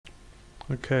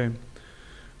Okay.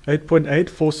 8.8,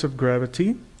 force of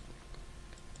gravity.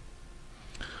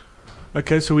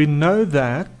 Okay, so we know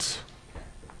that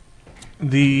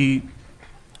the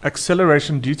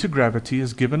acceleration due to gravity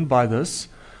is given by this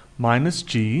minus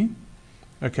g.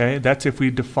 Okay, that's if we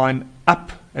define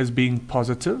up as being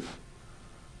positive.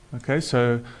 Okay,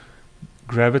 so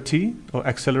gravity or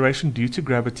acceleration due to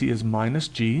gravity is minus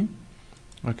g.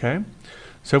 Okay,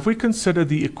 so if we consider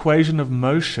the equation of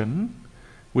motion,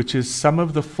 which is sum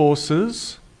of the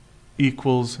forces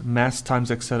equals mass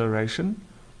times acceleration,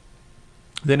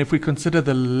 then if we consider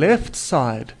the left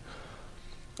side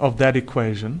of that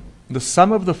equation, the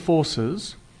sum of the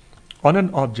forces on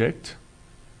an object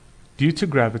due to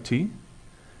gravity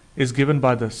is given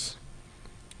by this.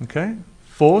 Okay,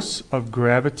 force of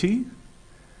gravity,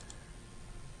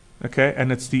 okay,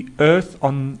 and it's the earth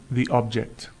on the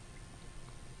object.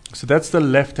 So that's the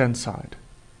left hand side,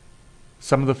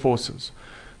 sum of the forces.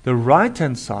 The right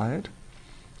hand side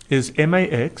is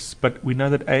max, but we know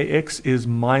that ax is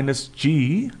minus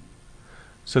g,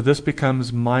 so this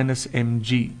becomes minus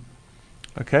mg.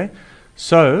 Okay,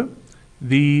 so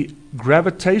the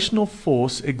gravitational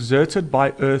force exerted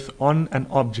by Earth on an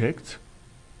object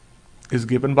is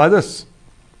given by this,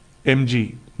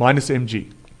 mg, minus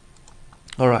mg.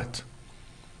 All right,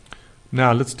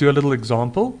 now let's do a little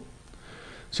example.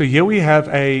 So here we have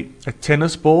a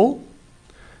tennis ball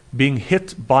being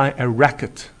hit by a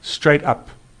racket straight up.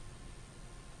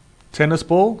 Tennis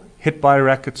ball hit by a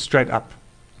racket straight up.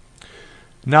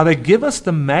 Now they give us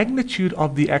the magnitude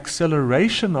of the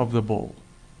acceleration of the ball,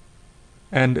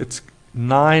 and it's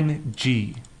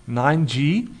 9g.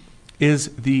 9g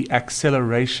is the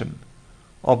acceleration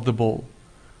of the ball.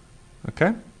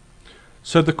 Okay?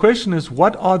 So the question is,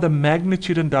 what are the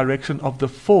magnitude and direction of the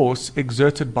force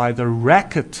exerted by the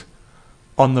racket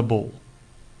on the ball?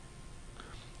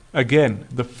 Again,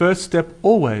 the first step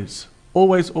always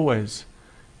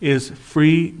is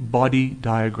free body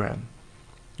diagram.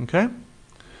 Okay?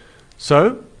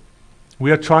 So we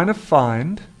are trying to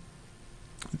find,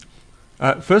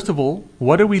 first of all,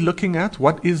 what are we looking at?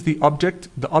 What is the object?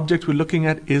 The object we're looking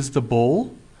at is the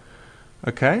ball.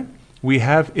 Okay? We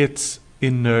have its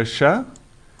inertia,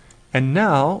 and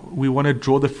now we want to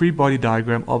draw the free body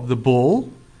diagram of the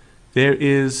ball. There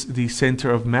is the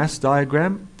center of mass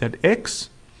diagram, that x.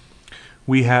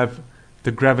 We have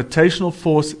the gravitational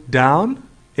force down,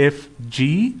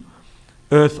 Fg,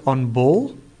 earth on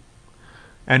ball,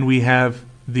 and we have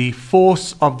the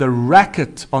force of the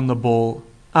racket on the ball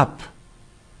up.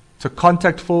 So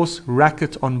contact force,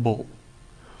 racket on ball.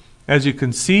 As you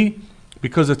can see,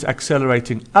 because it's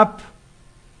accelerating up,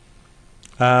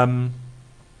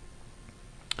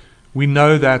 we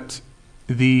know that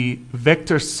the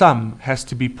vector sum has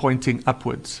to be pointing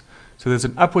upwards. So there's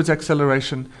an upwards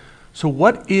acceleration. So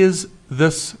what is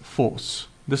this force?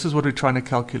 This is what we're trying to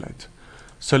calculate.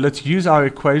 So let's use our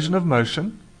equation of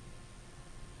motion.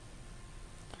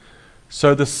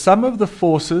 So the sum of the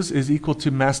forces is equal to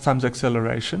mass times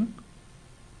acceleration.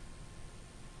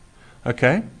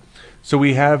 Okay, so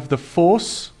we have the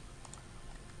force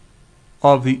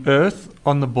of the earth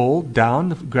on the ball down,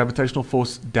 the gravitational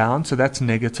force down, so that's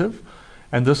negative,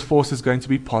 and this force is going to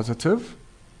be positive.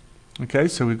 Okay,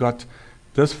 so we've got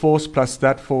this force plus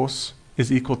that force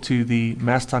is equal to the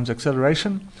mass times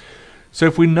acceleration. So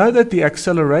if we know that the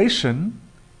acceleration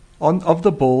of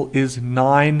the ball is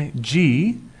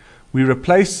 9g, we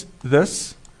replace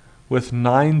this with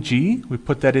 9g. We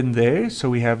put that in there, so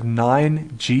we have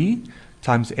 9g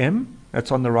times m.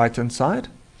 That's on the right hand side.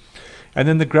 And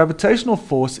then the gravitational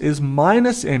force is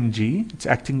minus mg. It's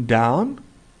acting down.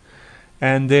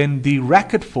 And then the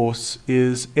racket force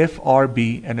is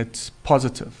FRB, and it's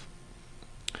positive.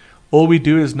 All we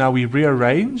do is now we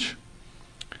rearrange,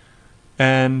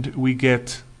 and we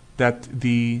get that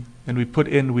and we put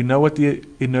in, we know what the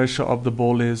inertia of the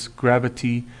ball is,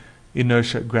 gravity,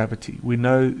 inertia, gravity. We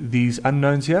know these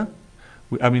unknowns here.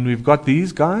 We've got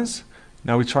these guys.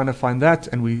 Now we're trying to find that,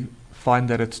 and we find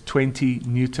that it's 20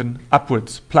 Newton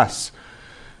upwards plus.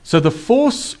 So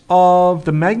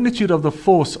the magnitude of the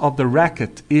force of the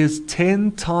racket is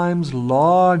 10 times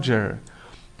larger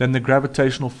than the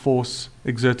gravitational force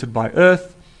exerted by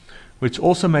Earth, which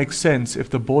also makes sense if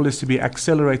the ball is to be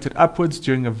accelerated upwards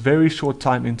during a very short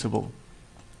time interval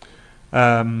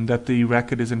that the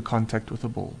racket is in contact with the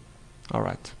ball. All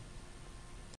right.